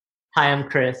Hi, I'm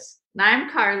Chris, And I'm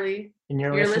Carly. and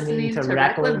you're You're listening listening to to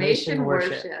Reclamation Reclamation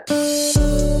Worship. Worship.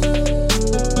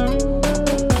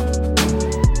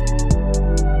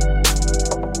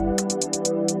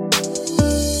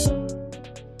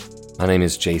 My name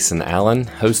is Jason Allen,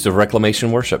 host of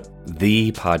Reclamation Worship,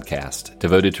 the podcast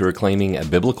devoted to reclaiming a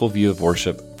biblical view of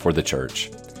worship for the church.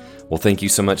 Well, thank you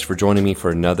so much for joining me for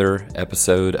another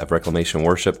episode of Reclamation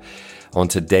Worship. On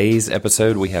today's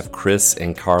episode, we have Chris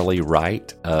and Carly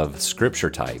Wright of Scripture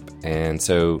Type. And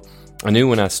so I knew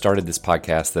when I started this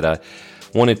podcast that I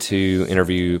wanted to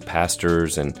interview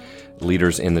pastors and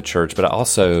leaders in the church, but I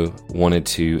also wanted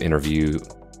to interview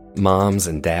moms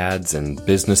and dads and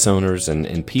business owners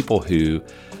and people who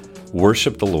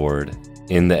worship the Lord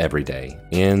in the everyday,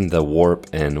 in the warp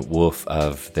and woof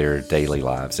of their daily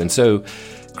lives. And so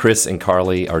Chris and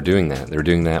Carly are doing that. They're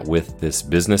doing that with this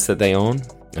business that they own,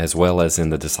 as well as in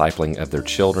the discipling of their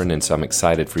children. And so I'm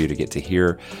excited for you to get to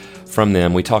hear from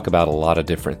them. We talk about a lot of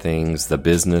different things, the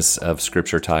business of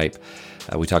Scripture Type.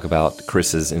 We talk about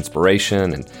Chris's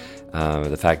inspiration and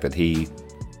the fact that he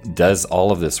does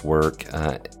all of this work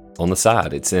on the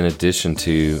side. It's in addition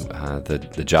to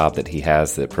the job that he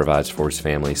has that provides for his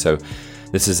family. So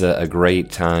this is a great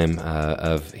time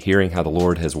of hearing how the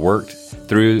Lord has worked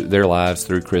through their lives,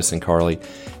 through Chris and Carly,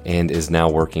 and is now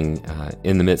working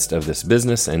in the midst of this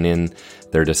business and in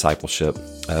their discipleship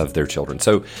of their children.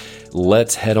 So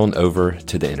let's head on over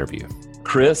to the interview.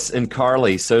 Chris and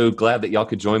Carly, so glad that y'all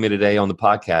could join me today on the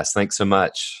podcast. Thanks so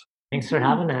much. Thanks for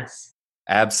having us.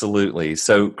 Absolutely.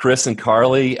 So Chris and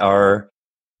Carly are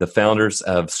the founders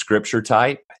of Scripture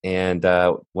Type and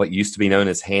what used to be known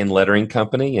as Hand Lettering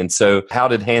Company. And so how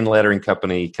did Hand Lettering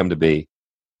Company come to be?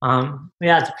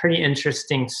 Yeah, it's a pretty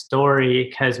interesting story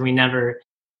because we never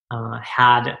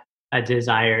had a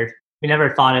desire. We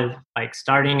never thought of like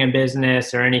starting a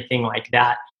business or anything like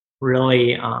that.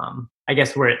 Really, I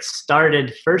guess where it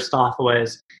started first off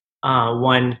was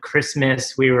one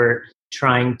Christmas we were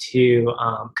trying to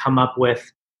come up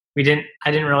with. I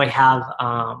didn't really have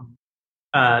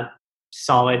a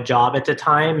solid job at the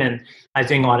time, and I was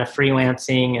doing a lot of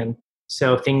freelancing, and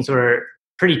so things were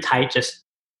pretty tight, just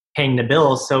paying the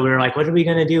bills. So we were like, what are we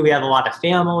going to do? We have a lot of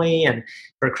family and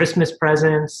for Christmas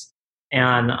presents.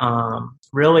 And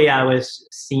really, I was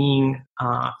seeing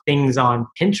things on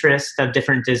Pinterest of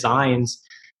different designs,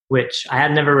 which I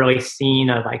had never really seen,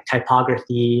 of like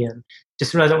typography, and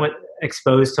just wasn't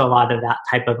exposed to a lot of that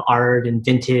type of art and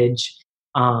vintage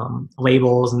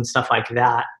labels and stuff like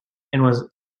that. And was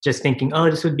just thinking, oh,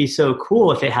 this would be so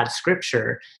cool if it had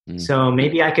scripture. So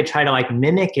maybe I could try to like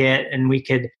mimic it, and we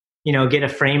could, get a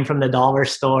frame from the dollar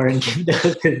store and give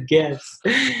those as gifts.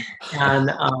 And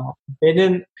they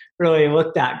didn't really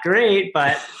look that great,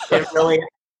 but it really,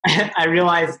 I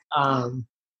realized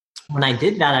when I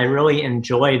did that, I really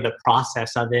enjoyed the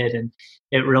process of it. And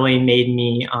it really made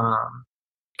me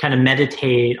kind of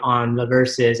meditate on the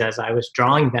verses as I was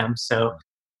drawing them. So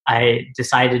I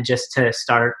decided just to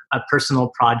start a personal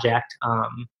project.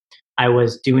 I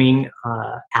was doing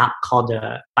an app called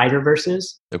Fighter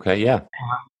Verses. Okay, yeah.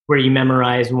 Where you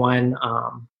memorize one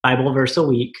Bible verse a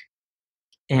week.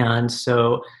 And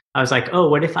so I was like, oh,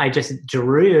 what if I just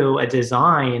drew a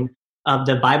design of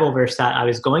the Bible verse that I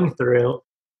was going through?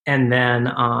 And then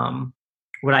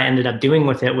what I ended up doing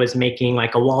with it was making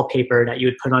like a wallpaper that you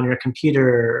would put on your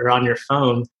computer or on your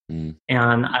phone.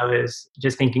 And I was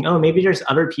just thinking, oh, maybe there's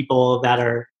other people that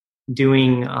are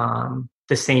doing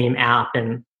the same app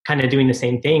and kind of doing the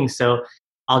same thing. So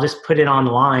I'll just put it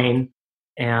online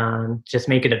and just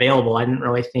make it available. I didn't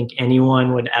really think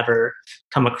anyone would ever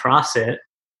come across it.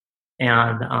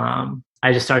 And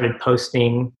I just started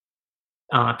posting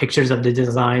pictures of the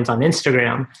designs on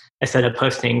Instagram instead of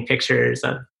posting pictures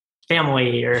of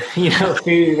family or,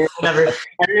 food or whatever.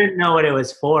 I didn't know what it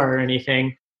was for or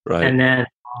anything. Right. And then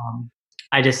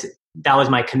that was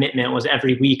my commitment, was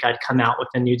every week I'd come out with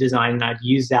a new design, and I'd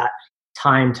use that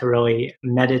time to really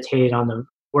meditate on the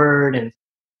word and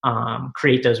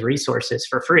create those resources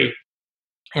for free.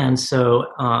 And so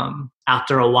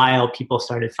after a while, people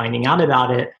started finding out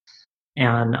about it,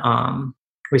 and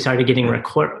we started getting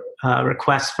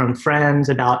requests from friends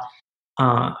about,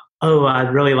 oh,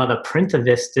 I'd really love a print of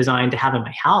this design to have in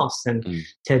my house and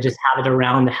to just have it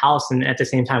around the house. And at the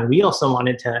same time, we also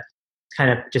wanted to kind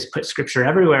of just put scripture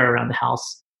everywhere around the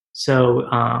house. So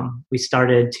we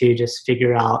started to just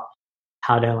figure out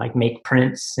how to like make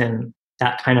prints, and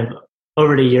that kind of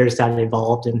over the years that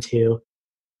evolved into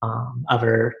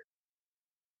other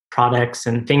products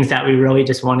and things that we really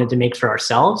just wanted to make for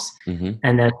ourselves,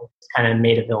 and then kind of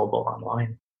made available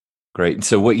online. Great.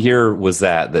 So what year was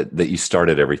that you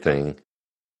started everything?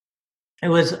 It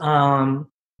was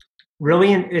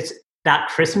really, it's that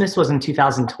Christmas was in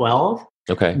 2012.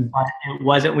 Okay.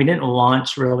 But we didn't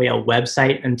launch really a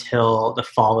website until the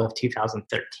fall of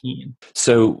 2013.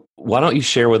 So why don't you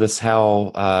share with us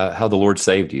how the Lord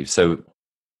saved you? So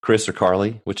Chris or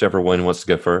Carly, whichever one wants to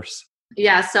go first.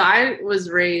 Yeah, so I was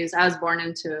born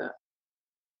into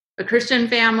a Christian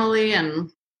family,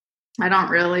 and I don't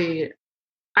really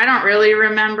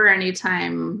remember any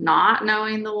time not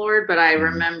knowing the Lord, but I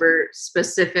remember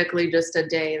specifically just a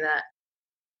day that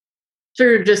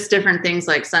through just different things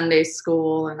like Sunday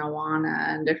school and Awana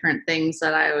and different things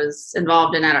that I was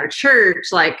involved in at our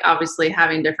church, like obviously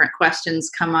having different questions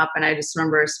come up. And I just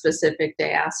remember a specific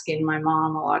day asking my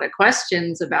mom a lot of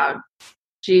questions about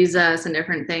Jesus and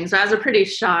different things. So I was a pretty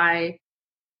shy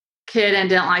kid and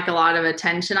didn't like a lot of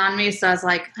attention on me. So I was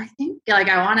like, I think like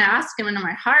I want to ask him into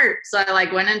my heart. So I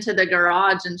like went into the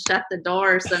garage and shut the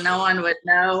door so no one would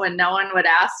know and no one would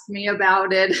ask me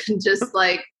about it. And just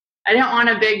like, I didn't want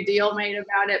a big deal made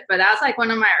about it, but that's like one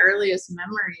of my earliest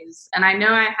memories. And I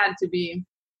know I had to be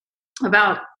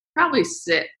about probably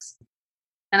 6.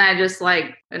 And I just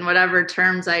like, in whatever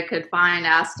terms I could find,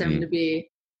 asked him to be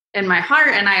in my heart.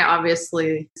 And I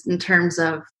obviously, in terms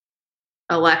of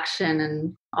election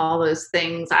and all those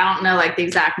things, I don't know like the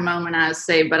exact moment I was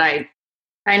saved, but I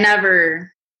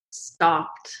never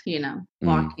stopped,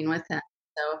 walking with him.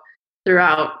 So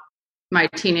throughout my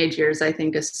teenage years, I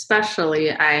think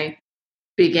especially, I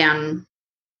began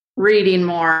reading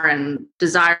more and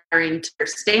desiring to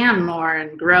understand more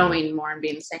and growing more and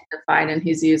being sanctified. And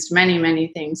he's used many, many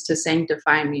things to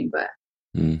sanctify me. But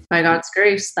by God's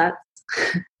grace, that's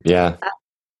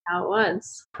how it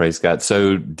was. Praise God.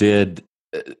 So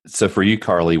for you,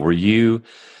 Carly, were you,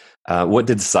 what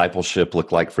did discipleship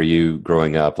look like for you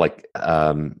growing up? Like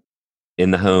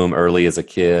in the home early as a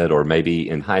kid, or maybe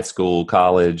in high school,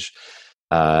 college?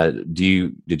 Did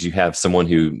you have someone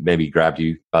who maybe grabbed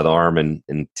you by the arm and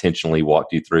intentionally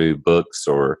walked you through books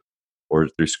or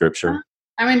through scripture?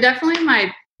 I mean, definitely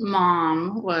my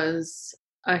mom was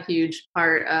a huge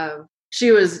part of,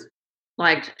 she was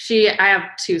like, I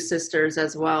have 2 sisters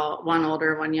as well, one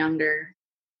older, one younger.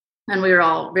 And we were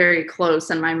all very close.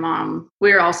 And my mom,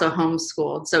 we were also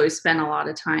homeschooled. So we spent a lot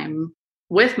of time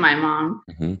with my mom.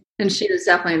 Mm-hmm. And she was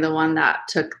definitely the one that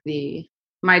took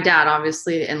my dad,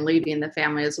 obviously, in leading the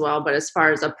family as well. But as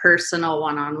far as a personal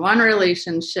one-on-one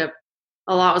relationship,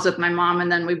 a lot was with my mom.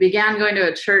 And then we began going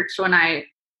to a church when I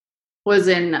was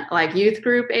in like youth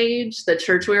group age. The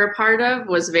church we were part of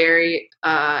was very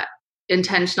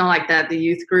intentional, like that the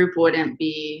youth group wouldn't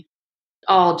be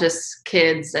all just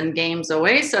kids and games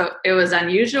away. So it was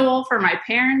unusual for my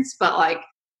parents, but like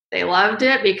they loved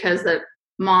it because the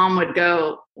mom would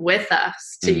go with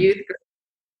us to youth group.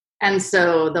 And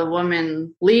so the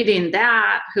woman leading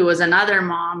that, who was another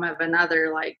mom of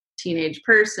another like teenage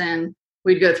person,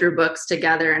 we'd go through books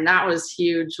together. And that was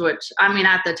huge, which, I mean,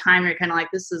 at the time you're kind of like,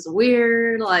 this is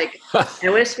weird. Like, I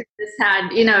wish we just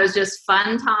had, it was just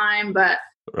fun time. But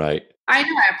right. I know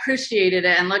I appreciated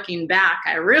it. And looking back,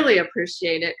 I really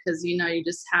appreciate it because, you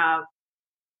just have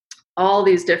all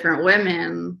these different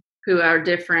women who are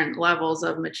different levels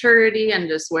of maturity and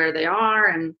just where they are.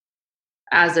 And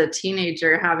as a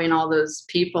teenager, having all those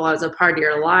people as a part of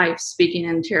your life, speaking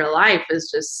into your life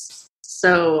is just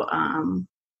so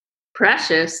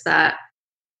precious that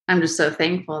I'm just so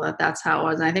thankful that that's how it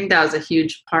was. And I think that was a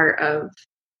huge part of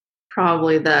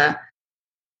probably the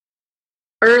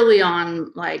early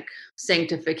on, like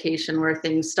sanctification, where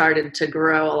things started to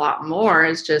grow a lot more,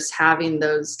 is just having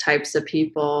those types of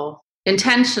people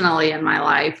intentionally in my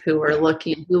life who were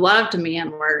who loved me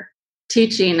and were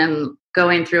teaching and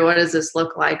going through what does this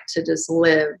look like to just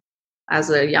live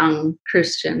as a young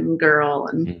Christian girl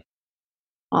and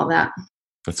all that.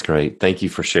 That's great. Thank you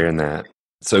for sharing that.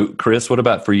 So Chris, what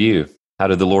about for you? How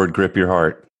did the Lord grip your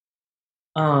heart?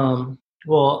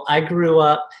 Well, I grew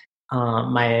up,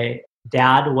 my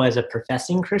dad was a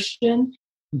professing Christian,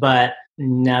 but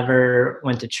never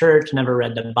went to church, never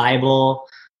read the Bible.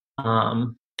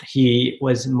 He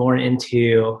was more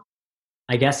into,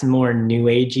 I guess, more new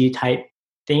agey type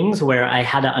things, where I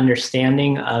had an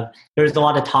understanding of, there was a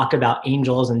lot of talk about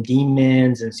angels and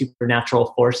demons and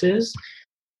supernatural forces.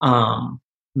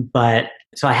 But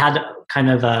so I had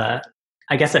kind of a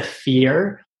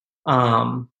fear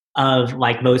of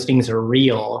like those things are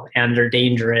real and they're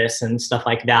dangerous and stuff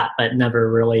like that, but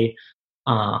never really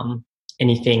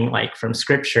anything like from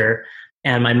scripture.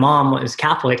 And my mom was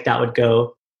Catholic that would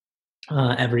go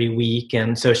every week.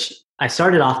 And so I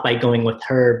started off by going with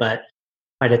her, but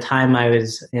by the time I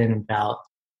was in about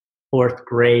 4th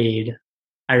grade,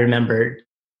 I remembered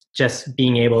just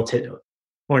being able to,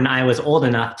 when I was old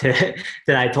enough to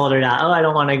that I told her that, oh, I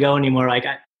don't want to go anymore. Like,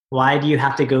 why do you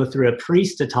have to go through a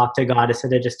priest to talk to God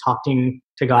instead of just talking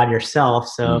to God yourself?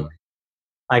 So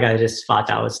like, I just thought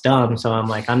that was dumb. So I'm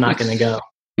like, I'm not going to go.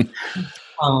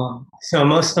 So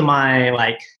most of my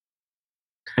like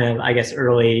kind of, I guess,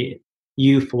 early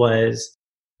youth was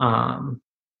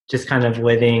just kind of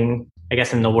living, I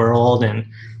guess, in the world. And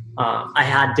I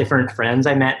had different friends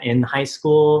I met in high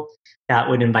school that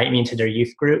would invite me into their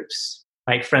youth groups,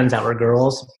 like friends that were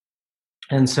girls.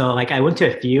 And so like I went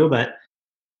to a few, but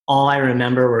all I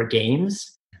remember were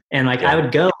games. And like I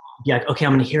would go, be like, okay,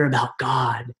 I'm going to hear about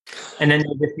God. And then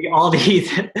there'd just be all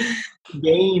these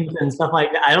games and stuff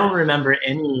like that. I don't remember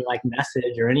any like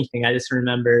message or anything. I just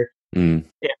remember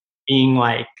it being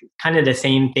like kind of the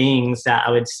same things that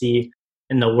I would see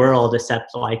in the world,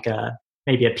 except like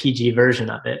maybe a PG version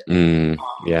of it.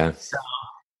 So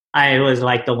I was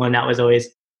like the one that was always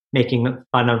making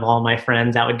fun of all my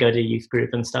friends that would go to youth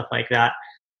group and stuff like that.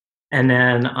 And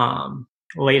then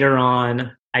later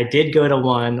on, I did go to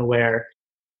one where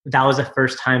that was the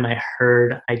first time I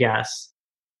heard, I guess,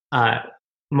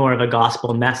 more of a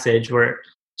gospel message, where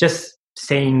just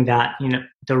saying that, you know,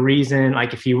 the reason,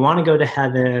 like, if you want to go to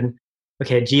heaven,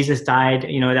 okay, Jesus died,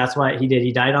 you know, that's what he did.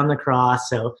 He died on the cross.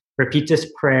 So repeat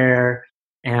this prayer.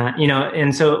 And, you know,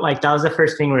 and so like, that was the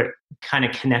first thing where it kind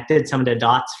of connected some of the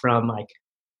dots from like,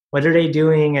 what are they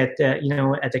doing at the, you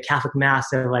know, at the Catholic Mass?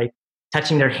 They're like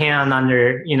touching their hand on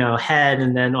their, you know, head,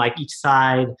 and then like each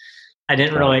side. I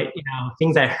didn't really, you know,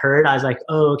 things I heard, I was like,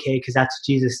 oh, okay, because that's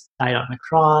Jesus died on the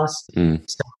cross.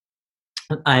 So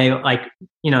I like,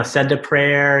 you know, said the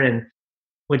prayer and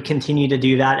would continue to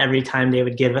do that every time they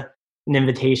would give an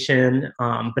invitation.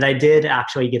 But I did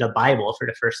actually get a Bible for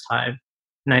the first time.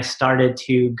 And I started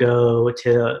to go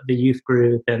to the youth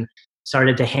group and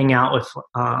started to hang out with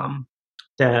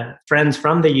the friends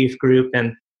from the youth group.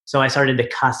 And so I started to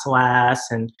cuss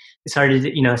less and started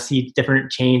to, you know, see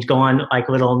different change, go on like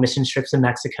little mission trips in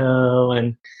Mexico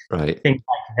and things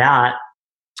like that.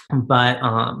 But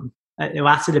it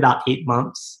lasted about 8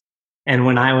 months. And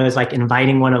when I was like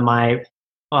inviting one of my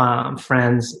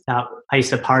friends that I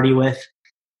used to party with,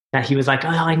 that he was like, oh,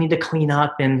 I need to clean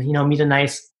up and, you know, meet a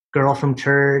nice girl from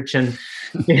church and,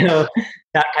 you know,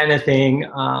 that kind of thing.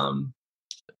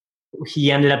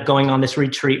 He ended up going on this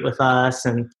retreat with us.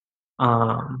 And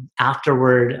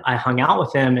afterward, I hung out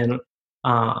with him and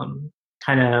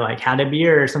kind of like had a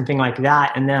beer or something like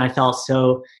that. And then I felt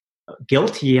so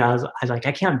guilty. I was like,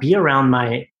 I can't be around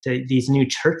these new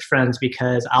church friends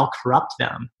because I'll corrupt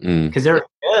them because they're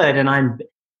good and I'm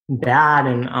bad.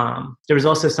 And there was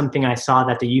also something I saw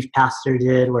that the youth pastor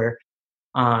did where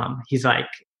he's like,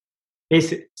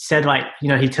 basically said like, you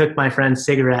know, he took my friend's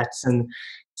cigarettes and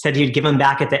said he'd give them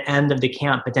back at the end of the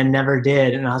camp, but then never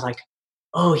did. And I was like,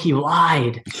 oh, he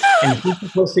lied. And he's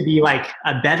supposed to be like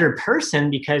a better person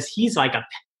because he's like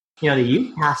the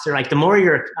youth pastor. Like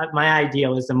my idea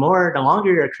was the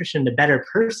longer you're a Christian, the better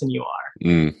person you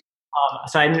are.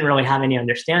 So I didn't really have any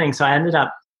understanding. So I ended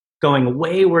up going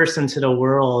way worse into the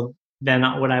world than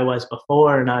what I was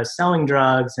before. And I was selling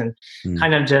drugs and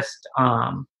kind of just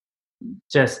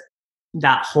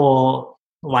that whole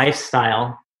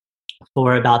lifestyle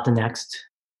for about the next,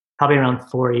 probably around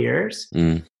 4 years.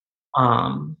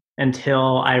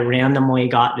 Until I randomly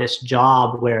got this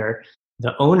job where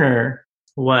the owner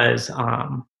was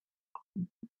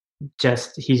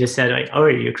he just said like, oh, are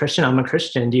you a Christian? I'm a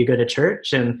Christian. Do you go to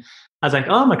church? And I was like,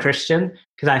 oh, I'm a Christian.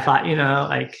 Because I thought, you know,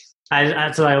 like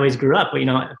that's what I always grew up. But, you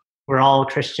know, we're all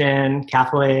Christian,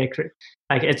 Catholic,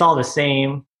 like it's all the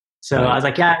same. So I was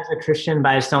like, yeah, I'm a Christian, but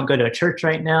I just don't go to a church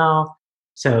right now.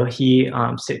 So he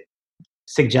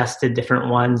suggested different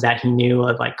ones that he knew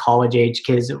of, like college age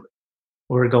kids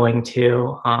were going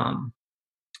to.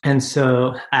 And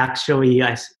so actually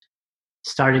I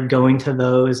started going to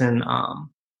those and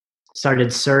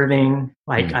started serving.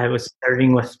 Like I was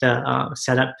serving with the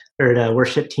setup or the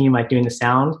worship team, like doing the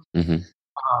sound.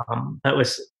 That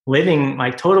was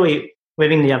totally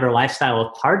living the other lifestyle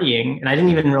of partying. And I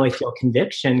didn't even really feel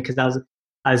conviction because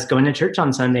I was going to church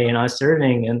on Sunday and I was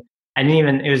serving, and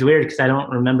it was weird because I don't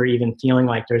remember even feeling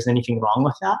like there's anything wrong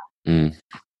with that.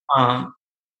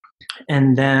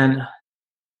 And then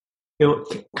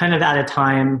it kind of at a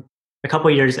time, a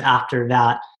couple of years after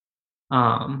that,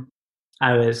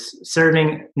 I was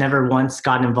serving, never once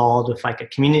got involved with like a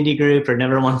community group or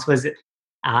never once was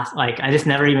asked, like, I just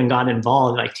never even got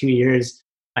involved. Like 2 years,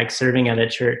 like serving at a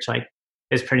church, like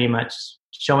is pretty much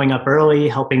showing up early,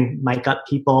 helping mic up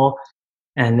people,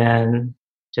 and then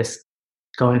just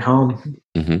going home.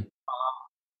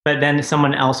 But then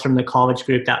someone else from the college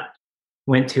group that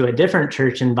went to a different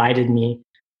church invited me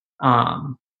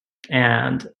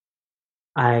And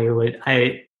I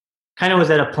kind of was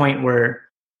at a point where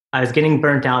I was getting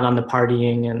burnt out on the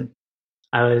partying, and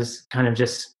I was kind of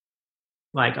just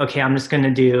like, okay, I'm just going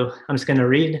to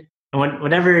read. And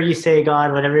whatever you say,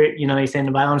 God, whatever, you say in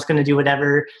the Bible, I'm just going to do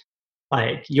whatever,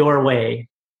 like, your way,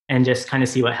 and just kind of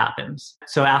see what happens.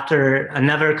 So after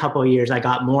another couple of years, I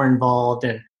got more involved,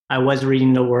 and I was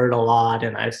reading the word a lot,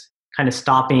 and I was kind of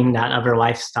stopping that other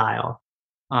lifestyle.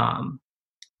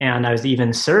 And I was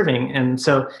even serving. And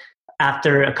so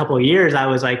after a couple of years, I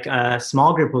was like a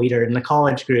small group leader in the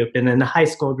college group and in the high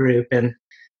school group. And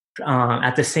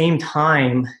at the same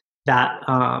time, that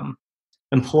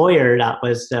employer that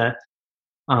was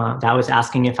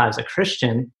asking if I was a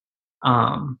Christian,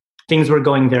 things were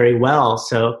going very well.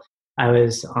 So I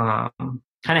was kind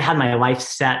of had my life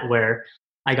set where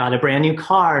I got a brand new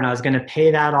car, and I was going to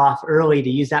pay that off early to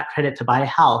use that credit to buy a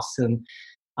house. And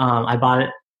I bought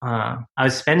it. I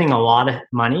was spending a lot of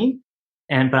money,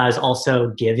 but I was also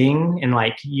giving and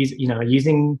like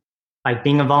using, like,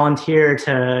 being a volunteer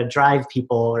to drive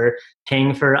people, or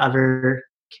paying for other,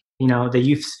 the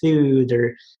youth's food,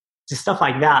 or just stuff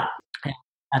like that.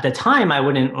 At the time, I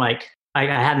wouldn't I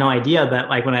had no idea, but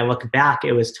like when I look back,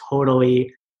 it was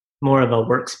totally more of a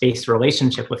works-based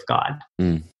relationship with God,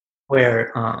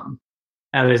 where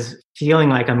I was feeling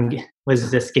like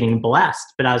was just getting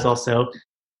blessed, but I was also,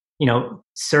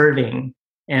 serving.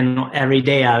 And almost every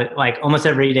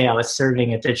day I was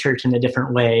serving at the church in a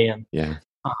different way. And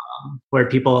where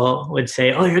people would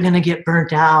say, "Oh, you're going to get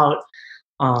burnt out."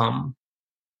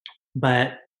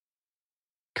 But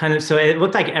kind of, so it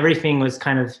looked like everything was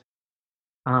kind of,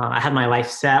 I had my life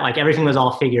set, like everything was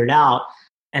all figured out.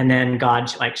 And then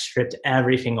God like stripped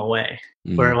everything away,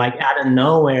 where like out of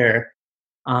nowhere,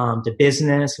 the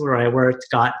business where I worked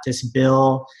got this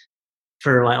bill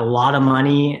for like a lot of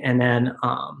money. And then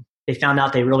they found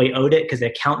out they really owed it because the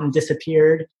accountant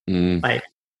disappeared.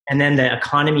 And then the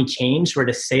economy changed, where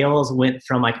the sales went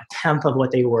from like a tenth of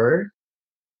what they were,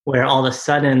 where all of a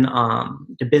sudden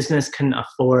the business couldn't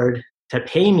afford to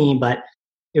pay me. But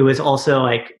it was also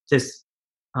like this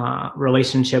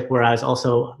relationship where I was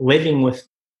also living with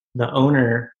the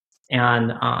owner.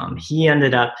 And he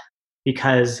ended up,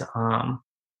 because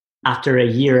after a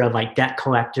year of like debt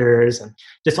collectors and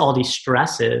just all these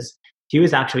stresses, he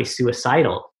was actually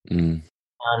suicidal. And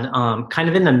kind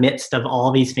of in the midst of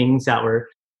all these things that were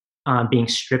being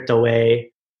stripped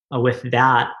away with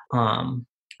that,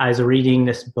 I was reading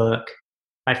this book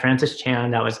by Francis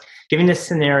Chan that was giving this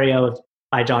scenario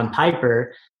by John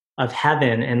Piper of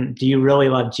heaven, and do you really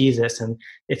love Jesus? And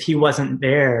if he wasn't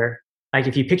there, like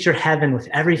if you picture heaven with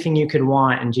everything you could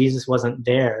want and Jesus wasn't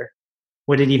there,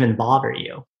 would it even bother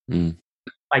you?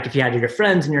 Like if you had your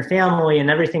friends and your family and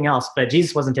everything else, but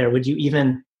Jesus wasn't there, would you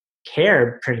even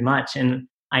care, pretty much? And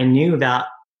I knew that,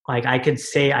 like, I could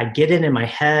say, I get it in my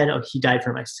head, oh, he died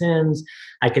for my sins.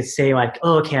 I could say like,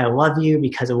 oh, okay, I love you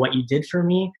because of what you did for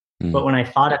me. But when I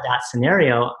thought of that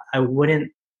scenario, I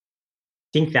wouldn't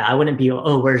think that. I wouldn't be,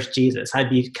 oh, where's Jesus? I'd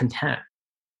be content.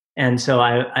 And so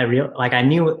I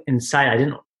knew inside I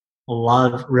didn't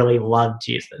really love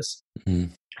Jesus.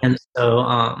 And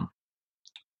so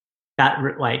that,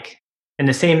 like, in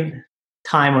the same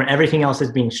time where everything else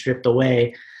is being stripped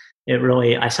away,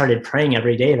 I started praying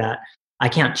every day that I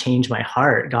can't change my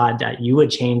heart, God, that you would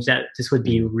change, that this would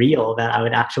be real, that I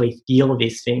would actually feel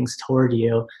these things toward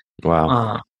you.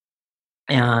 Wow.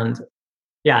 And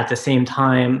yeah, at the same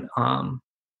time,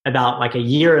 about like a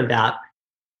year of that,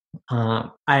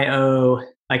 I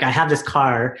have this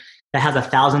car that has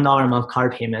 $1,000 a month car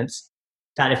payments,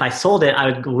 that if I sold it, I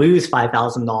would lose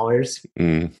 $5,000.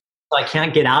 So I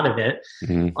can't get out of it.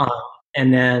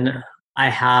 And then I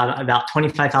have about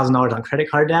 $25,000 on credit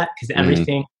card debt, because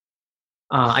everything,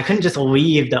 I couldn't just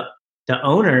leave the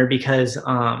owner, because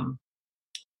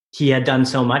he had done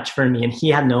so much for me, and he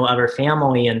had no other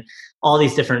family, and all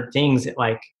these different things.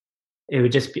 Like, it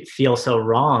would just feel so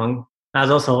wrong. I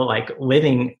was also like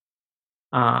living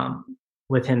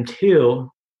with him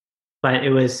too, but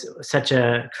it was such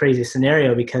a crazy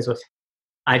scenario, because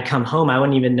I'd come home, I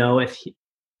wouldn't even know if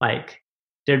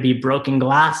there'd be broken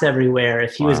glass everywhere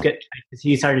if he was good.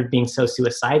 He started being so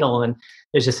suicidal, and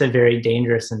it's just a very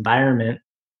dangerous environment.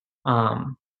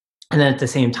 And then at the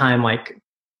same time, like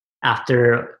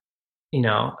after,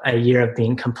 a year of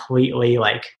being completely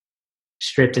like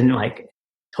stripped and like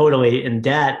totally in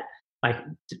debt, like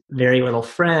very little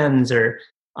friends, or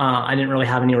I didn't really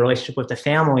have any relationship with the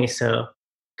family. So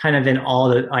kind of in all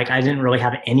the, like, I didn't really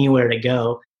have anywhere to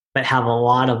go, but have a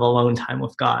lot of alone time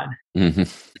with God. And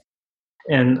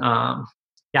in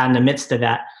the midst of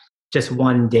that, just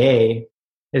one day,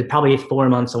 it was probably 4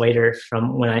 months later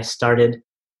from when I started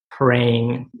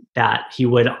praying that he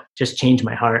would just change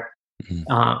my heart.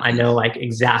 I know like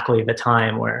exactly the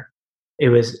time where it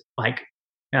was like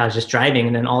I was just driving,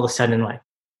 and then all of a sudden, like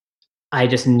I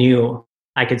just knew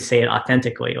I could say it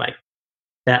authentically, like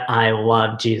that I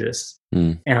love Jesus.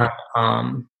 And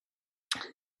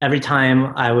every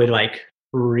time I would like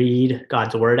read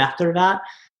God's word after that,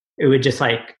 it would just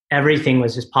like everything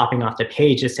was just popping off the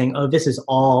page, just saying, "Oh, this is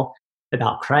all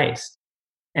about Christ."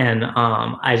 And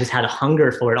I just had a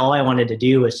hunger for it. All I wanted to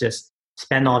do was just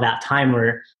spend all that time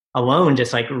alone,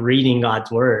 just like reading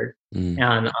God's word.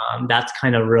 And that's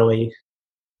kind of really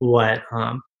what.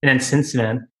 And then since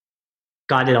then,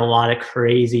 God did a lot of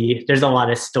there's a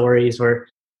lot of stories where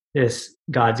this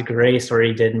God's grace, where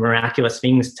he did miraculous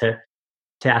things to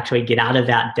actually get out of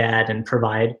that debt and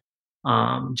provide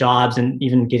jobs, and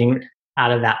even getting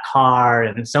out of that car,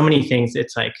 and so many things.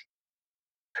 It's like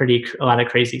a lot of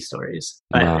crazy stories.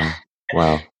 But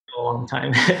Wow. A long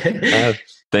time.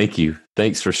 Thank you.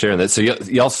 Thanks for sharing that. So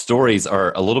y'all's stories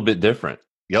are a little bit different.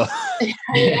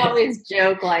 We always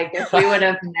joke like if we would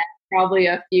have met probably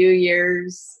a few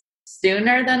years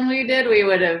sooner than we did, we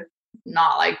would have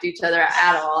not liked each other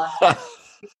at all.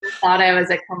 He thought I was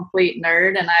a complete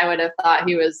nerd, and I would have thought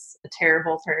he was a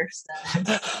terrible person.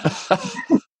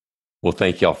 Well,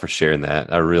 thank y'all for sharing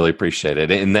that. I really appreciate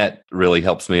it. And that really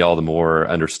helps me all the more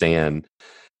understand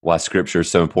why Scripture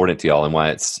is so important to y'all and why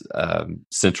it's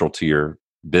central to your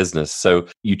business. So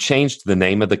you changed the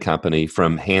name of the company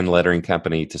from Hand Lettering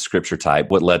Company to Scripture Type.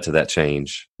 What led to that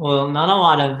change? Well, not a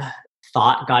lot of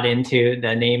thought got into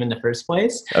the name in the first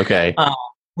place. Okay.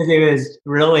 Because it was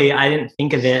really, I didn't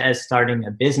think of it as starting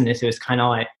a business. It was kind of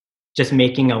like just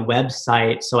making a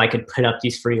website so I could put up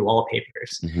these free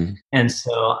wallpapers. And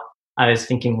so I was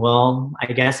thinking, well,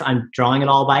 I guess I'm drawing it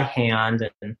all by hand.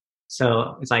 And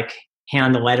so it's like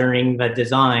hand lettering the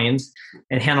designs,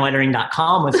 and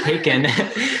handlettering.com was taken,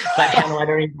 but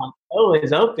handlettering.co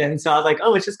is open. So I was like,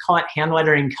 oh, let's just call it Hand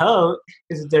Lettering Co.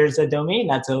 because there's a domain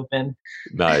that's open.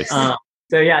 Nice. So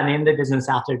yeah, named the business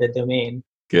after the domain.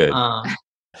 Good.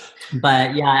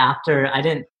 But yeah,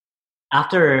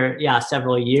 after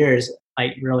several years,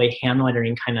 like really hand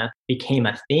lettering kind of became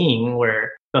a thing,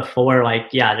 where before, like,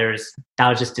 that was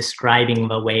just describing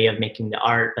the way of making the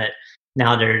art, but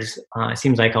now there's it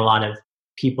seems like a lot of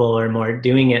people are more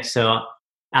doing it. So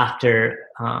after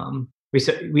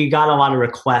we got a lot of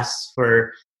requests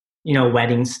for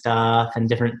wedding stuff and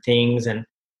different things, and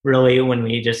really when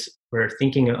we just were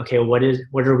thinking, okay, what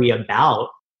are we about?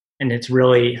 And it's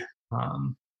really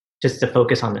just to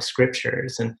focus on the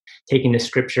scriptures and taking the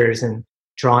scriptures and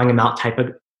drawing them out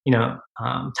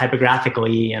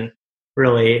typographically, and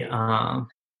really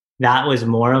that was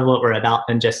more of what we're about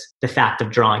than just the fact of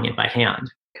drawing it by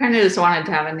hand. Kind of just wanted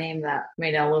to have a name that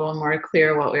made it a little more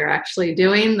clear what we were actually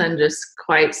doing than just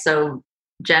quite so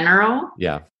general.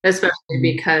 Yeah. Especially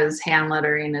because hand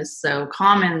lettering is so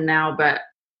common now, but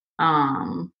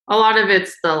a lot of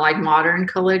it's the like modern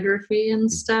calligraphy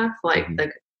and stuff, like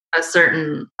a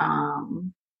certain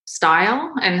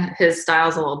style, and his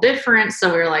style's a little different.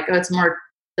 So we were like, oh, it's more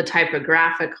the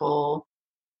typographical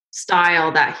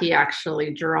style that he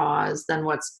actually draws than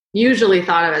what's usually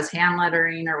thought of as hand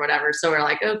lettering or whatever. So we're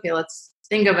like, okay, let's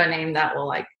think of a name that will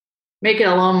like make it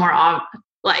a little more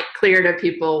clear to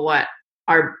people what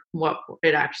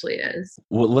it actually is.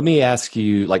 Well, let me ask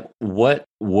you, like, what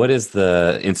is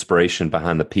the inspiration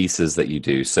behind the pieces that you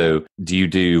do? So do you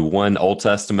do one Old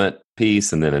Testament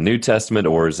piece and then a New Testament,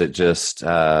 or is it just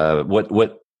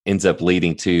what ends up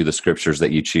leading to the scriptures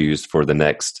that you choose for the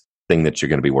next thing that you're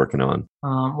going to be working on?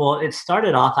 Well, it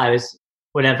started off, I was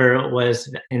whatever it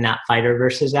was in that Fighter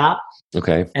Verses app.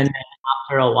 Okay. And then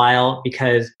after a while,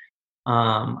 because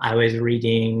I was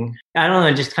reading, I don't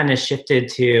know, just kind of shifted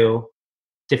to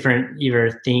different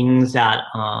either things that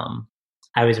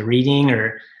I was reading,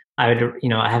 or I would,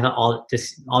 I have all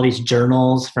these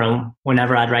journals from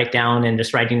whenever I'd write down and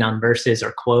just writing down verses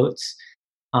or quotes.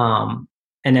 And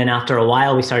then after a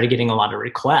while, we started getting a lot of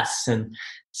requests. And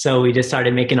so we just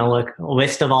started making a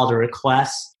list of all the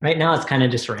requests. Right now, it's kind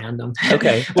of just random.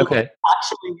 Okay. Okay.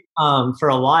 Actually, for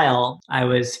a while, I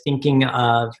was thinking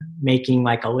of making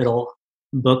like a little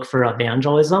book for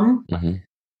evangelism.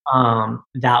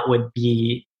 That would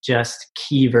be just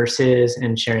key verses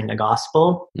and sharing the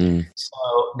gospel.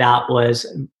 So that was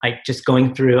like just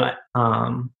going through,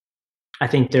 I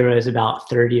think there was about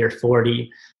 30 or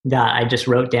 40 that I just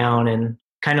wrote down and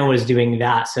kind of was doing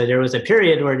that. So there was a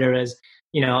period where there was,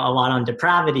 a lot on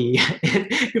depravity.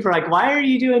 People are like, why are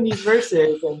you doing these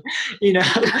verses? And,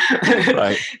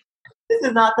 Right. this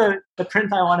is not the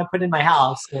print I want to put in my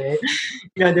house. Right?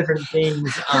 Different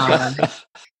things.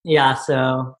 Yeah,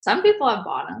 so some people have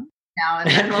bought them now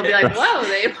and then. We'll be like, whoa,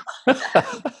 they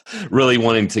really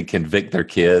wanting to convict their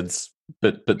kids,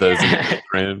 put those in the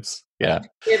rooms. Yeah,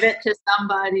 give it to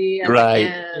somebody,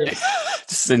 right?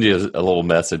 Just send you a little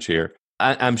message here.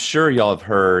 I'm sure y'all have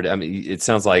heard. I mean, it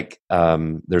sounds like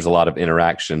there's a lot of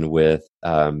interaction with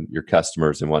your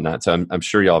customers and whatnot. So I'm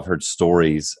sure y'all have heard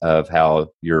stories of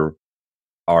how your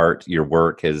art, your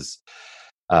work has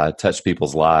touched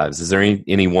people's lives. Is there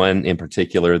anyone in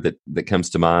particular that comes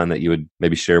to mind that you would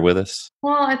maybe share with us?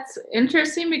 Well, it's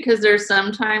interesting because there's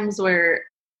sometimes where,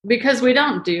 because we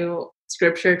don't do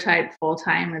scripture type full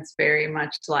time, it's very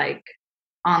much like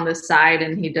on the side,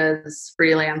 and he does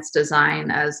freelance design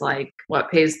as like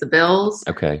what pays the bills.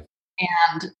 Okay.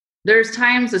 And there's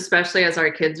times, especially as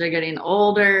our kids are getting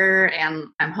older and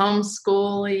I'm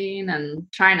homeschooling and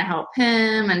trying to help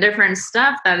him and different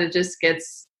stuff, that it just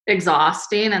gets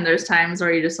exhausting. And there's times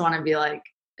where you just want to be like,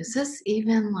 is this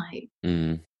even like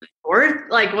worth,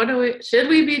 like, should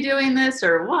we be doing this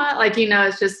or what? Like,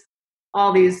 it's just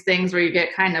all these things where you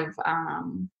get kind of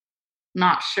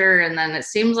not sure. And then it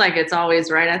seems like it's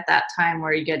always right at that time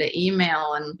where you get an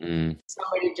email and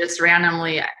somebody just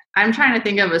randomly, I'm trying to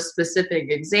think of a specific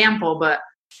example, but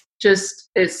just,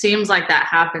 it seems like that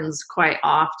happens quite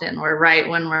often. We're right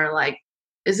when we're like,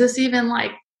 is this even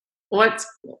like,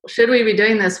 should we be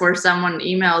doing this, where someone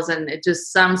emails and it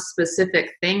just some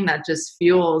specific thing that just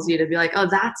fuels you to be like, oh,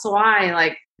 that's why,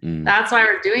 like, that's why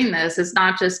we're doing this. It's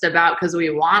not just about because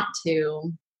we want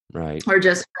to, right, or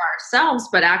just for ourselves,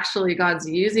 but actually God's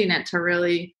using it to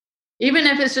really, even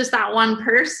if it's just that one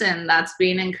person that's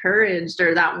being encouraged,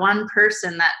 or that one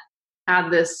person that had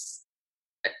this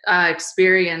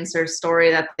experience or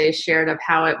story that they shared of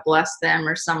how it blessed them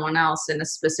or someone else in a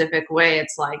specific way.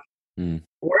 It's like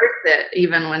worth it,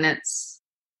 even when it's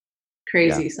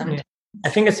crazy sometimes. I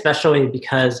think especially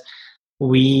because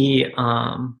we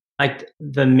like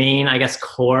the main, I guess,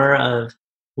 core of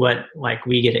what like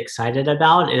we get excited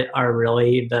about are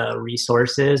really the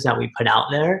resources that we put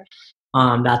out there.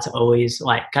 That's always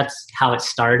like, that's how it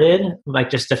started, like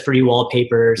just the free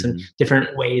wallpapers and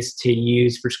different ways to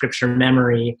use for scripture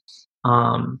memory.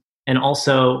 And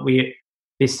also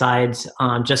besides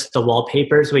just the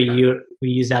wallpapers, we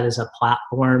use that as a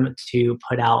platform to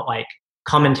put out like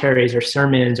commentaries or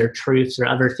sermons or truths or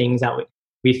other things that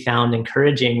we found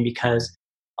encouraging, because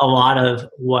a lot of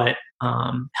what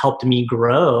helped me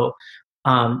grow,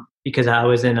 because I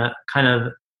was in a kind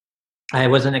of, I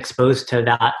wasn't exposed to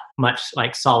that much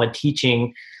like solid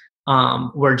teaching,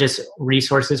 were just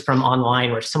resources from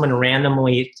online where someone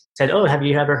randomly said, oh, have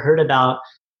you ever heard about,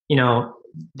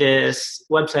 this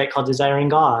website called Desiring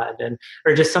God,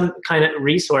 or just some kind of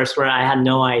resource where I had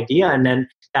no idea. And then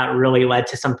that really led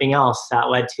to something else that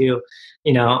led to,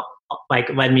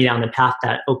 led me down the path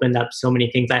that opened up so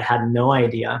many things I had no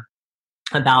idea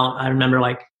about. I remember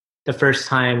like the first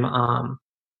time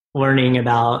learning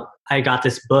about, I got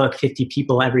this book, 50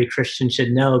 People Every Christian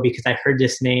Should Know, because I heard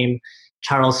this name,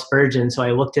 Charles Spurgeon. So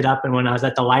I looked it up, and when I was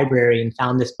at the library and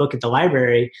found this book at the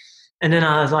library, and then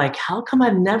I was like, how come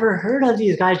I've never heard of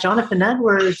these guys, Jonathan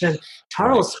Edwards and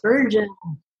Charles Spurgeon?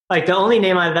 Like the only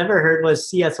name I've ever heard was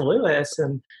C.S. Lewis.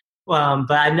 And but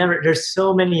I never, there's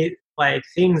so many like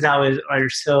things that are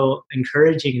so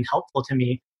encouraging and helpful to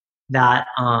me that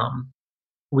I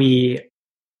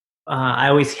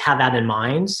always have that in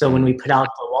mind. So when we put out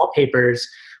the wallpapers,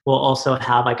 we'll also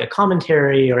have like a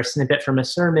commentary or a snippet from a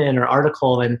sermon or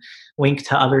article and link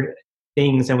to other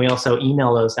things. And we also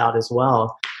email those out as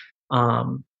well.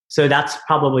 So that's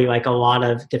probably like a lot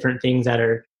of different things that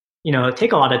are,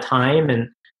 take a lot of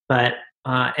time. But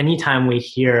anytime we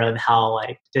hear of how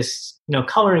like this,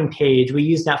 coloring page, we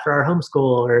use that for our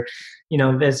homeschool, or,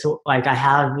 this, like I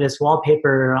have this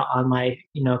wallpaper on my,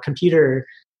 computer.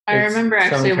 I remember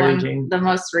actually the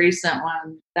most recent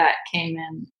one that came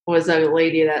in was a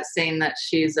lady that's saying that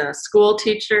she's a school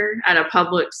teacher at a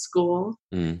public school,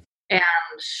 and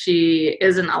she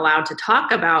isn't allowed to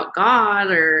talk about God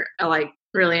or like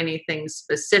really anything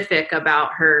specific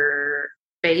about her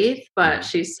faith, but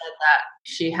she said that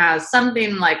she has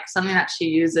something that she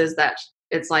uses that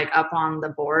it's like up on the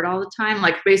board all the time.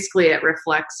 Like basically it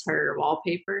reflects her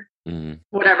wallpaper,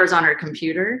 whatever's on her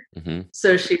computer.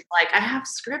 So she's like, I have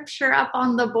scripture up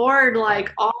on the board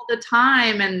like all the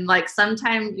time. And like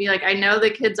sometimes I know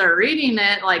the kids are reading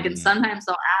it, like, and sometimes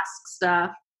they'll ask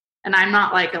stuff and I'm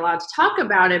not like allowed to talk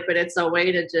about it, but it's a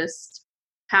way to just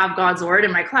have God's word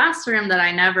in my classroom that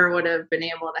I never would have been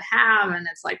able to have. And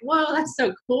it's like, whoa, that's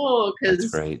so cool.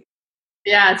 Cause right.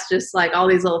 yeah, it's just like all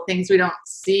these little things we don't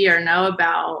see or know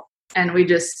about and we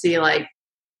just see like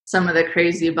some of the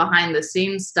crazy behind the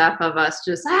scenes stuff of us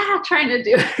just trying to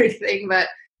do everything. But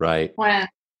right. when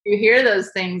you hear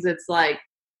those things, it's like,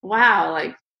 wow,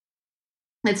 like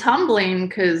it's humbling,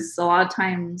 because a lot of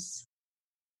times,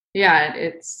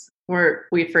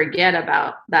 we forget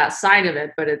about that side of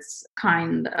it, but it's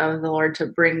kind of the Lord to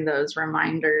bring those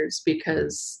reminders,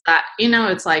 because that,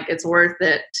 it's like, it's worth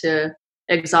it to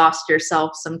exhaust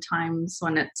yourself sometimes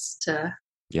when it's to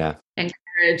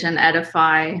encourage and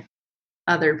edify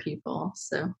other people.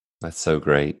 So that's so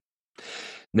great.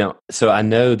 Now, so I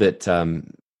know that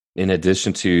in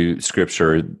addition to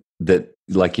scripture, that,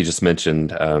 like you just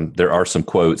mentioned, there are some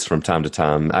quotes from time to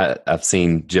time. I've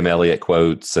seen Jim Elliott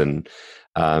quotes, and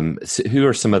so who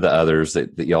are some of the others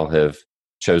that y'all have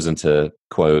chosen to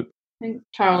quote? I think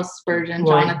Charles Spurgeon,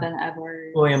 Jonathan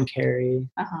Edwards, William Carey.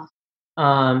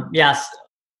 Yes,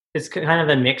 it's kind of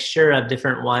a mixture of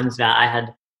different ones that I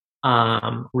had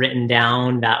written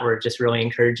down that were just really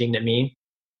encouraging to me.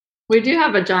 We do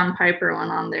have a John Piper one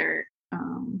on there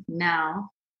now.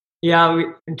 Yeah, we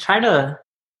try to,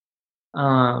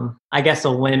 I guess, a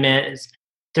limit is,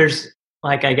 there's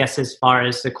like, I guess, as far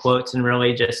as the quotes, and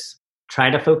really just try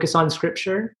to focus on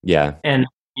scripture. Yeah. And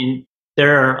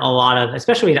there are a lot of,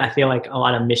 especially I feel like a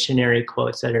lot of missionary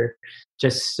quotes that are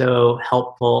just so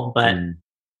helpful, but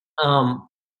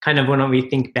kind of when we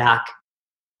think back,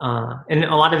 and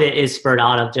a lot of it is spurred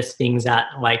out of just things that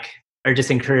like are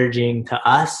just encouraging to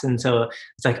us. And so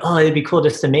it's like, oh, it'd be cool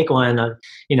just to make one of,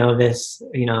 this,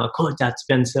 a quote that's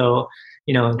been so,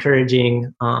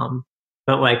 encouraging.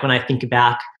 But like when I think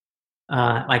back,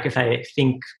 like if I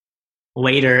think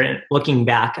later, looking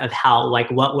back of how, like,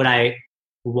 what would I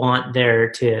want there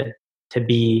to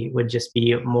be, would just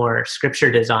be more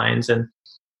scripture designs. And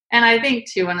I think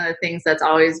too, one of the things that's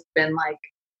always been like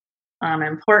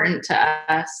important to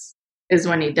us is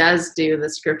when he does do the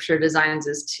scripture designs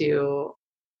is to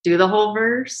do the whole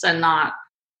verse and not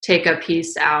take a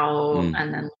piece out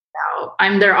and then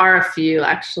out. There are a few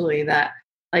actually that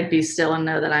like, be still and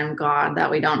know that I'm God, that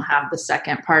we don't have the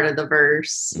second part of the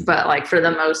verse, but like for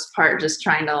the most part, just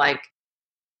trying to like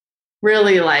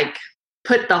really like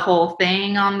put the whole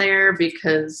thing on there,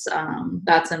 because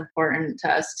that's important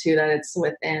to us too, that it's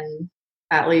within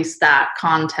at least that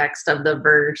context of the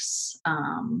verse,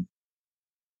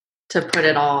 to put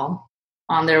it all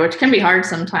on there, which can be hard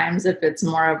sometimes if it's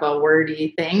more of a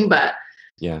wordy thing, but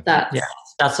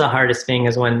that's the hardest thing,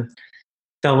 is when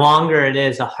the longer it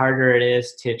is, the harder it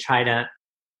is to try to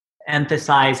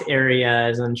emphasize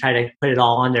areas and try to put it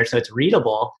all on there so it's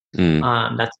readable.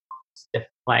 That's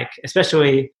like,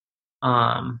 especially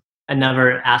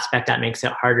another aspect that makes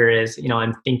it harder is,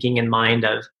 I'm thinking in mind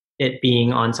of it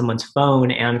being on someone's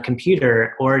phone and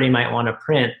computer, or they might want to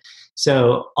print.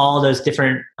 So all those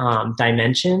different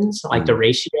dimensions, like the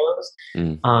ratios,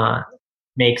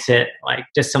 makes it like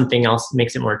just something else,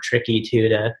 makes it more tricky too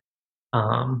to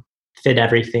fit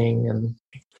everything. And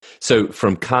so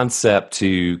from concept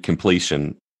to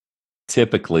completion,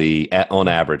 typically on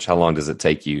average, how long does it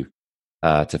take you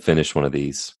to finish one of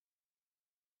these?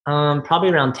 Probably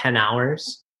around 10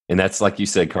 hours. And that's, like you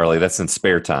said, Carly, that's in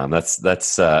spare time.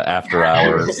 That's after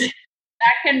hours.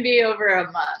 That can be over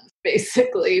a month,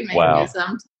 basically. Maybe. Wow.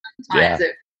 Sometimes it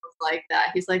feels like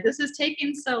that. He's like, this is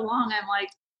taking so long. I'm like,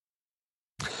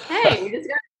 hey, we just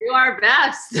got to do our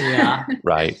best. Yeah.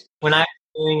 Right. When I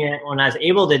was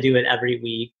able to do it every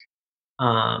week,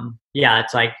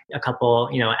 it's like a couple,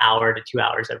 hour to 2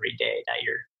 hours every day that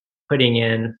you're putting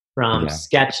in, from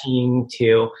sketching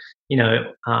to,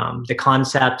 the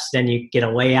concepts. Then you get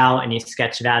a layout and you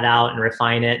sketch that out and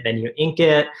refine it. Then you ink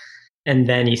it, and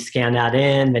then you scan that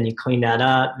in, then you clean that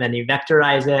up, then you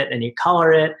vectorize it, and you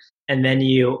color it, and then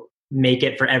you make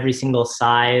it for every single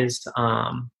size,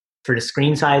 for the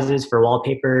screen sizes, for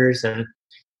wallpapers. And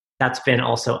that's been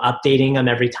also updating them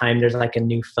every time there's like a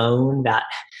new phone, that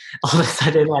all of a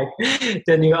sudden, like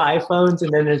the new iPhones,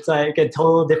 and then it's like a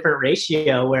total different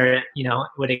ratio where,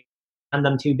 would it send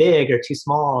them too big or too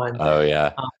small? And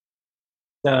a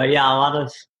lot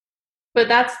of. But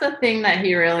that's the thing that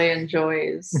he really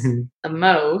enjoys the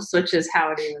most, which is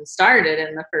how it even started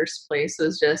in the first place,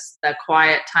 was just the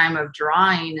quiet time of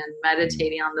drawing and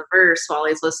meditating on the verse while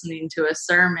he's listening to a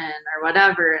sermon or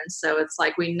whatever. And so it's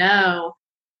like, we know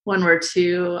when we're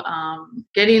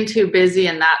getting too busy,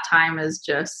 and that time is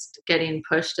just getting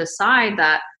pushed aside,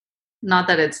 that not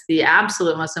that it's the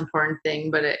absolute most important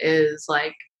thing, but it is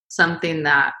like something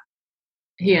that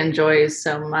he enjoys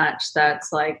so much,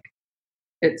 that's like,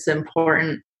 it's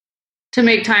important to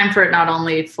make time for it, not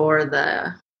only for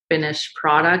the finished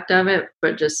product of it,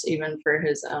 but just even for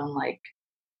his own, like,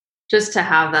 just to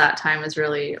have that time is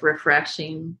really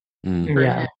refreshing for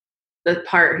Yeah. him, the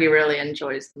part he really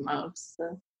enjoys the most.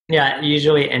 So. Yeah,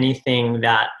 usually anything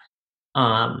that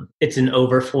it's an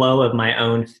overflow of my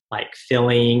own like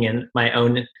filling and my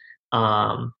own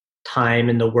time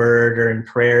in the word or in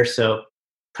prayer. So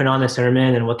put on a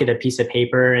sermon and look at a piece of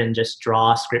paper and just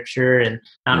draw scripture and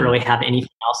not really have anything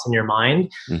else in your mind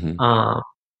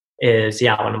is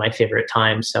one of my favorite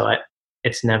times. So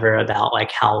it's never about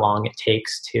like how long it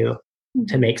takes to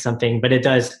make something, but it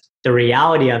does, the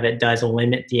reality of it does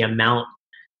limit the amount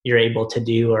you're able to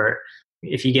do, or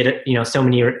if you get so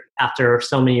many after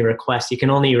so many requests, you can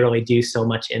only really do so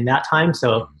much in that time.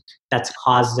 So that's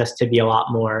caused us to be a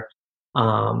lot more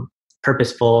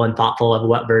purposeful and thoughtful of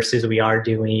what verses we are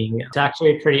doing. It's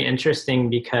actually pretty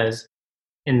interesting because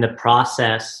in the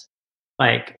process,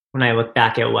 like when I look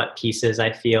back at what pieces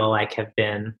I feel like have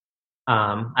been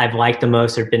I've liked the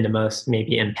most or been the most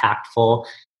maybe impactful,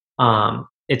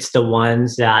 it's the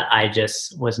ones that I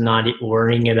just was not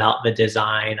worrying about the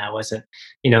design. I wasn't,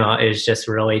 it was just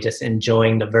really just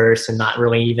enjoying the verse and not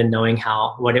really even knowing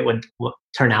what it would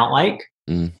turn out like,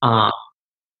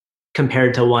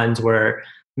 compared to ones where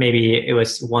maybe it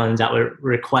was ones that were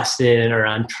requested or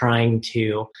I'm trying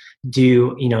to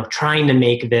do, trying to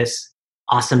make this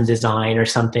awesome design or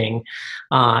something.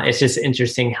 It's just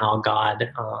interesting how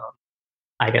God,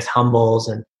 I guess, humbles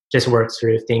and just works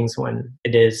through things when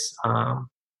it is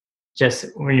just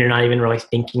when you're not even really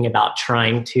thinking about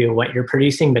trying to what you're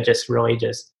producing, but just really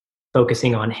just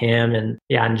focusing on him and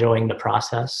enjoying the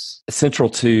process. Central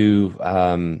to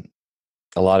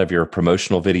a lot of your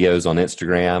promotional videos on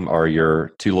Instagram are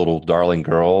your two little darling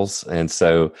girls, and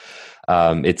so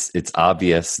it's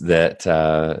obvious that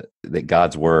that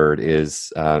God's word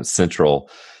is central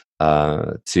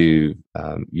to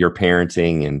your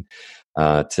parenting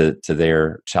and to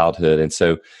their childhood. And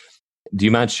so, do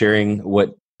you mind sharing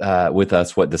with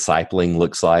us what discipling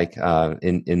looks like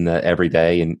in the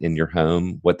everyday in your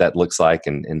home, what that looks like,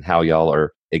 and how y'all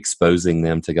are exposing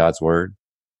them to God's word?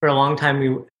 For a long time,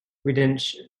 we didn't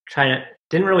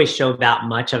didn't really show that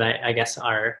much of, I guess,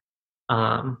 our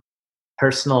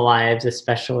personal lives,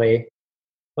 especially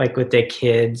like with the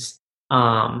kids.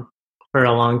 For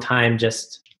a long time,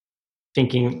 just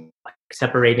thinking like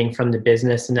separating from the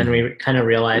business, and then we kind of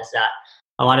realized that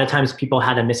a lot of times people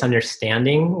had a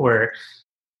misunderstanding, or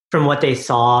from what they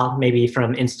saw maybe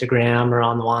from Instagram or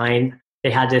online,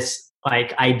 they had this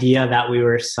like idea that we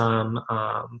were some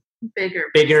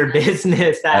bigger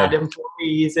business that had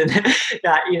employees and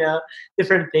that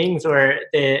different things, where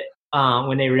they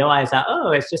when they realized that,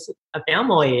 oh, it's just a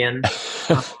family, and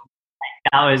that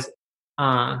was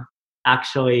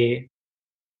actually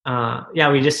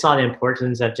we just saw the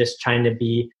importance of just trying to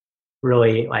be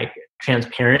really like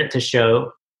transparent to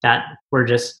show that we're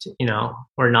just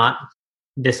we're not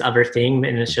this other thing,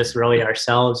 and it's just really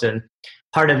ourselves. And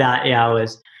part of that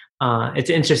was it's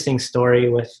an interesting story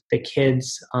with the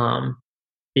kids,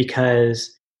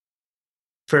 because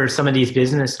for some of these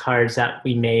business cards that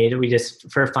we made, we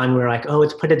just, for fun, we were like, oh,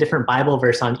 let's put a different Bible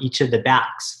verse on each of the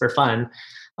backs for fun,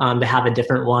 to have a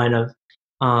different one of,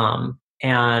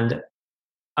 and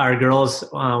our girls,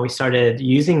 we started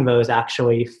using those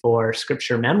actually for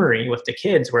scripture memory with the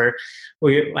kids, where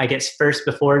we, I guess, first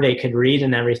before they could read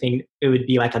and everything, it would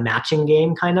be like a matching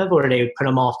game kind of, where they would put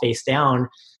them all face down,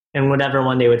 and whatever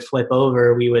one they would flip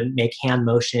over, we would make hand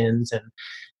motions and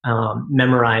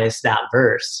memorize that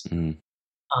verse.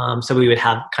 So we would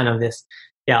have kind of this,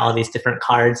 all these different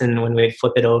cards, and when we'd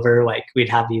flip it over, like we'd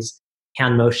have these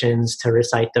hand motions to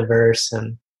recite the verse,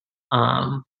 and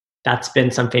that's been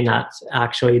something that's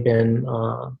actually been,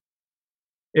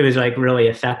 it was like really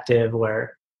effective,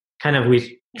 where kind of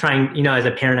we trying, as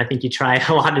a parent, I think you try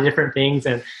a lot of different things,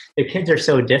 and the kids are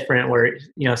so different, where,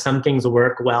 some things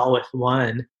work well with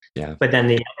one, but then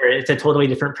the other, it's a totally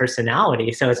different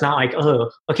personality. So it's not like,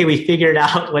 oh, okay, we figured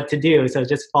out what to do, so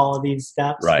just follow these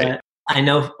steps. Right. But I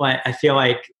know what I feel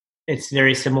like it's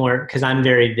very similar, because I'm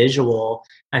very visual.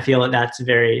 I feel that that's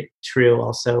very true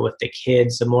also with the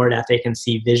kids. The more that they can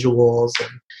see visuals and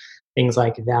things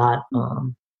like that.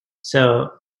 So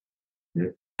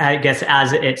I guess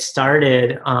as it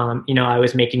started, I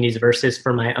was making these verses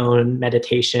for my own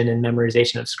meditation and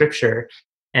memorization of scripture.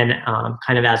 And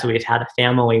kind of as we've had a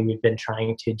family, we've been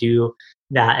trying to do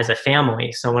that as a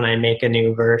family. So when I make a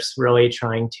new verse, really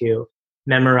trying to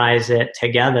memorize it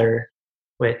together,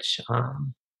 which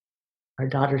our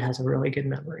daughter has a really good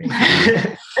memory.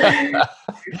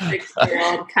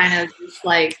 6-year-old kind of just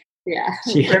like,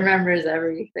 she remembers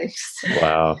everything.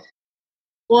 Wow.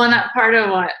 Well, and part of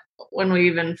what, when we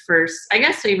even first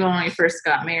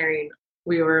got married,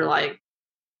 we were like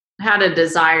had a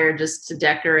desire just to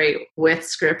decorate with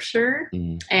scripture.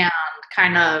 And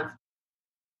kind of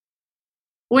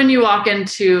when you walk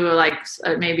into like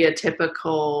maybe a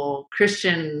typical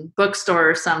Christian bookstore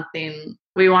or something,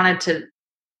 we kind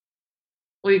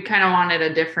of wanted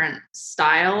a different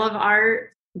style of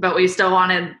art, but we still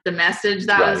wanted the message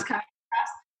that was coming across.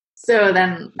 So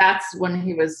then that's when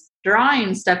he was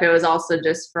drawing stuff. It was also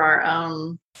just for our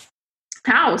own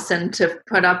house and to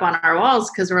put up on our walls,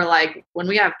 because we're like, when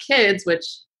we have kids, which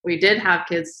we did have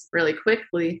kids really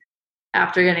quickly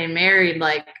after getting married,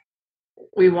 like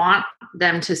we want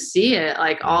them to see it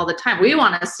like all the time. We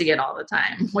want to see it all the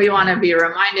time. We want to be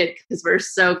reminded, because we're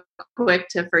so quick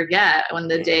to forget when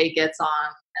the day gets on.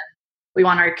 And we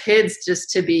want our kids just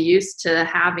to be used to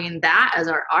having that as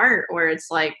our art, where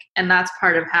it's like, and that's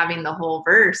part of having the whole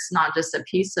verse, not just a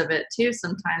piece of it too.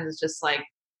 Sometimes it's just like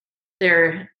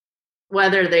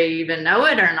whether they even know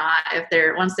it or not,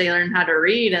 once they learn how to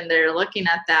read and they're looking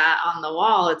at that on the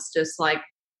wall, it's just like,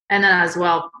 and then as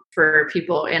well for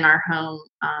people in our home,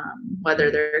 whether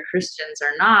they're Christians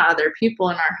or not, other people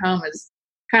in our home, is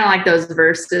kind of like those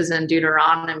verses in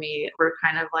Deuteronomy were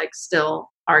kind of like still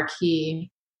our key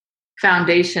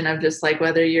foundation of just like,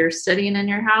 whether you're sitting in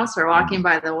your house or walking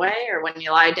by the way, or when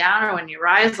you lie down or when you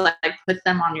rise, like put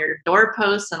them on your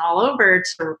doorposts and all over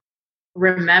to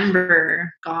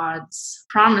remember God's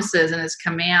promises and his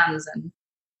commands and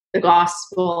the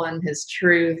gospel and his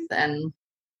truth. And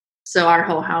so our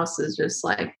whole house is just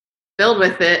like filled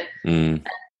with it.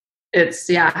 It's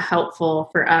helpful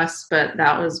for us, but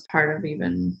that was part of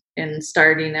even in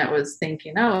starting it, was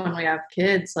thinking, when we have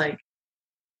kids, like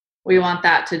we want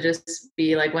that to just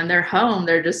be like when they're home,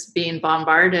 they're just being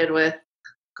bombarded with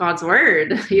God's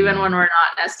word, even when we're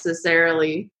not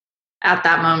necessarily at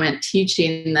that moment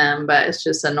teaching them, but it's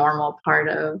just a normal part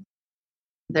of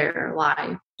their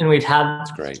life. And we've had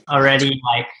already,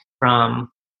 like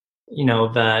from,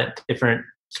 the different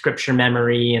scripture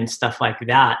memory and stuff like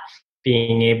that,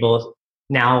 being able,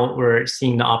 now we're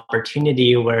seeing the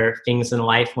opportunity where things in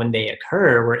life, when they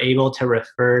occur, we're able to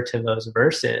refer to those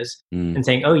verses and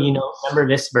saying, remember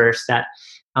this verse, that,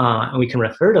 and we can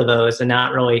refer to those. And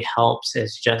that really helps,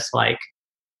 is just like,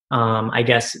 I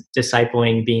guess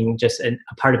discipling being just a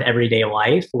part of everyday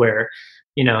life, where,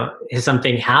 if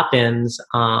something happens,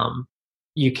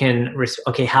 you can,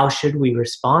 how should we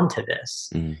respond to this?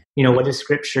 What does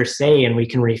scripture say? And we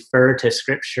can refer to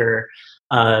scripture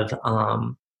of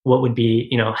what would be,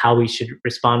 how we should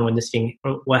respond when this thing,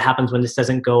 what happens when this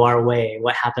doesn't go our way?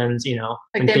 What happens,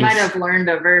 like they might have learned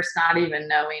a verse not even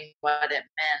knowing what it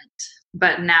meant.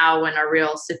 But now when a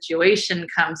real situation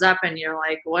comes up and you're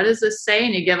like, what does this say?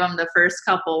 And you give them the first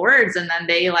couple words and then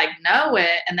they like know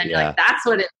it. And then you're like, that's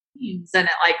what it means. And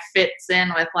it like fits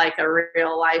in with like a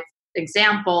real life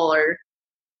example or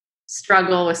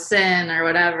struggle with sin or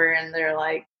whatever. And they're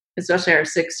like, especially our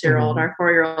 6-year-old, our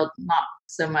 4-year-old, not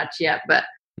so much yet, but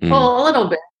well, a little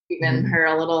bit, even her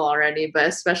a little already, but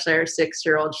especially our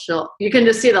 6-year-old, you can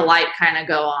just see the light kind of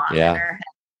go on in her head.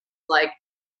 Like,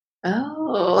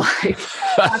 like,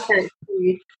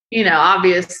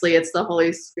 obviously it's the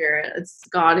Holy Spirit. It's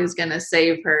God who's going to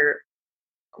save her.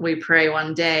 We pray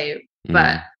one day,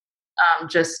 but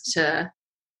just to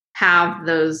have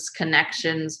those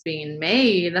connections being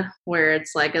made where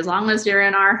it's like, as long as you're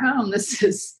in our home, this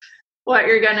is what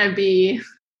you're going to be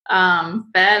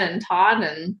fed and taught.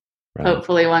 And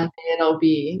hopefully one day it'll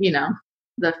be,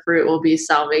 the fruit will be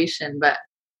salvation. But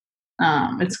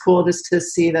it's cool just to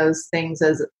see those things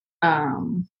as,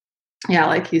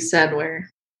 like you said, where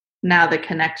now the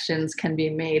connections can be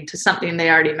made to something they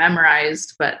already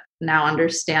memorized, but now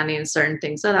understanding certain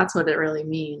things. So that's what it really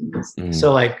means.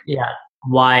 So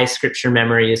why scripture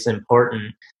memory is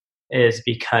important is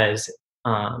because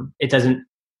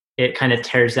it kind of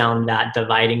tears down that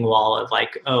dividing wall of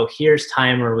like, here's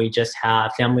time where we just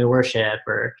have family worship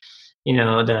or,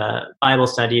 the Bible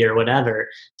study or whatever,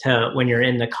 to when you're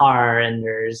in the car and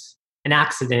there's an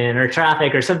accident or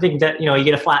traffic or something that, you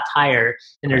get a flat tire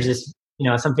and there's this,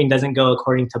 something doesn't go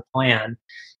according to plan.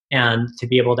 And to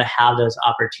be able to have those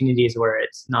opportunities where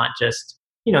it's not just,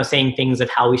 saying things of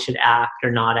how we should act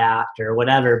or not act or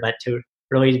whatever, but to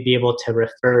really be able to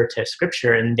refer to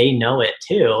scripture, and they know it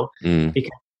too,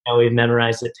 because we've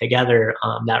memorized it together.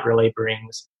 That really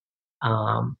brings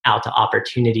out the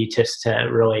opportunity just to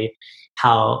really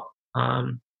how,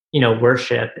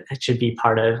 worship should be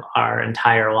part of our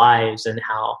entire lives, and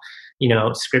how,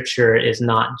 scripture is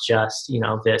not just,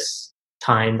 this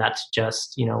time that's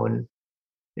just, when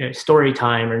story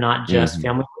time, or not just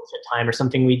family worship time or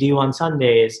something we do on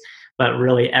Sundays, but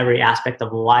really every aspect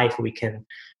of life we can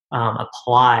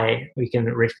apply, we can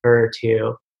refer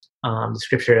to the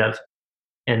scripture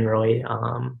and really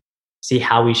see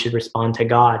how we should respond to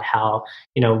God, how,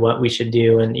 what we should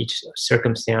do in each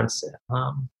circumstance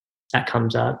that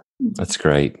comes up. That's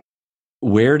great.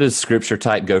 Where does Scripture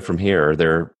Type go from here? Are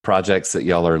there projects that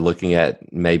y'all are looking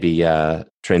at maybe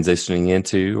transitioning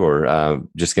into, or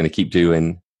just going to keep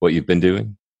doing what you've been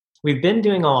doing? We've been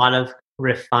doing a lot of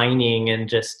refining and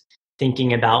just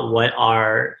thinking about what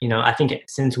our, I think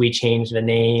since we changed the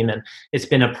name, and it's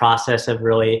been a process of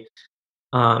really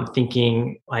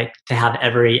thinking like to have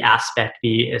every aspect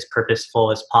be as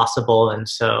purposeful as possible. And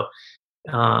so,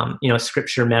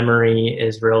 scripture memory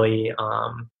is really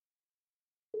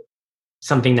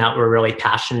something that we're really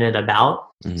passionate about.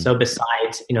 Mm-hmm. So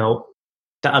besides, the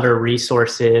other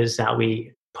resources that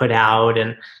we put out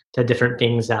and the different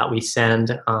things that we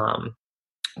send,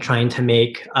 trying to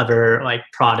make other like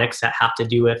products that have to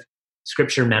do with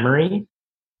scripture memory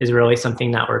is really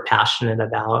something that we're passionate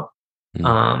about.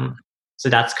 Mm-hmm. So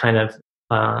that's kind of,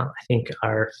 I think,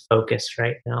 our focus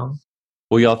right now.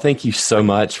 Well, y'all, thank you so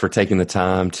much for taking the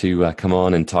time to come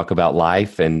on and talk about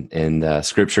life and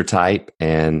Scripture Type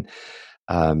and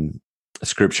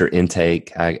Scripture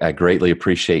intake. I greatly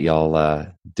appreciate y'all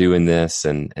doing this,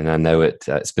 and I know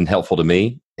it's been helpful to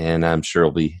me, and I'm sure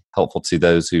it'll be helpful to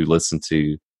those who listen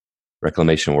to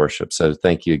Reclamation Worship. So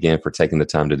thank you again for taking the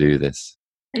time to do this.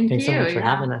 Thanks so much for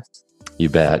having us. You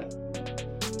bet.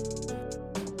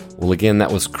 Well, again,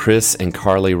 that was Chris and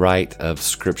Carly Wright of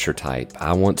Scripture Type.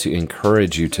 I want to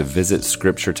encourage you to visit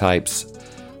Scripture Type's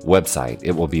website.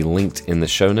 It will be linked in the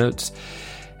show notes,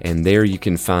 and there you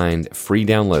can find free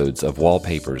downloads of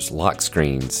wallpapers, lock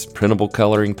screens, printable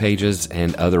coloring pages,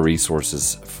 and other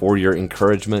resources for your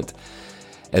encouragement,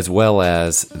 as well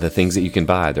as the things that you can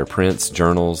buy. Their prints,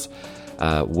 journals,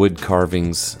 wood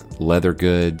carvings, leather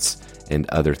goods, and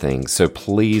other things. So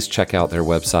please check out their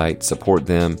website, support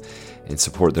them, and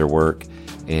support their work,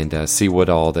 and see what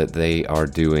all that they are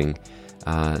doing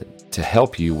to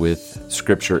help you with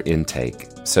scripture intake.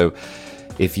 So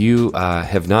if you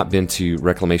have not been to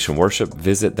Reclamation Worship,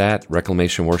 visit that,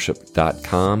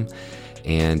 reclamationworship.com,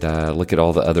 and look at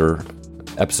all the other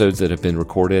episodes that have been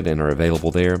recorded and are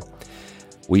available there.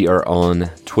 We are on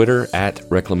Twitter at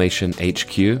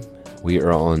ReclamationHQ. We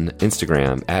are on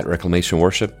Instagram at Reclamation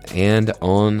Worship, and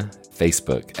on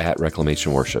Facebook at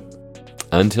Reclamation Worship.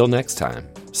 Until next time,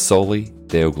 Soli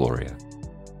Deo Gloria.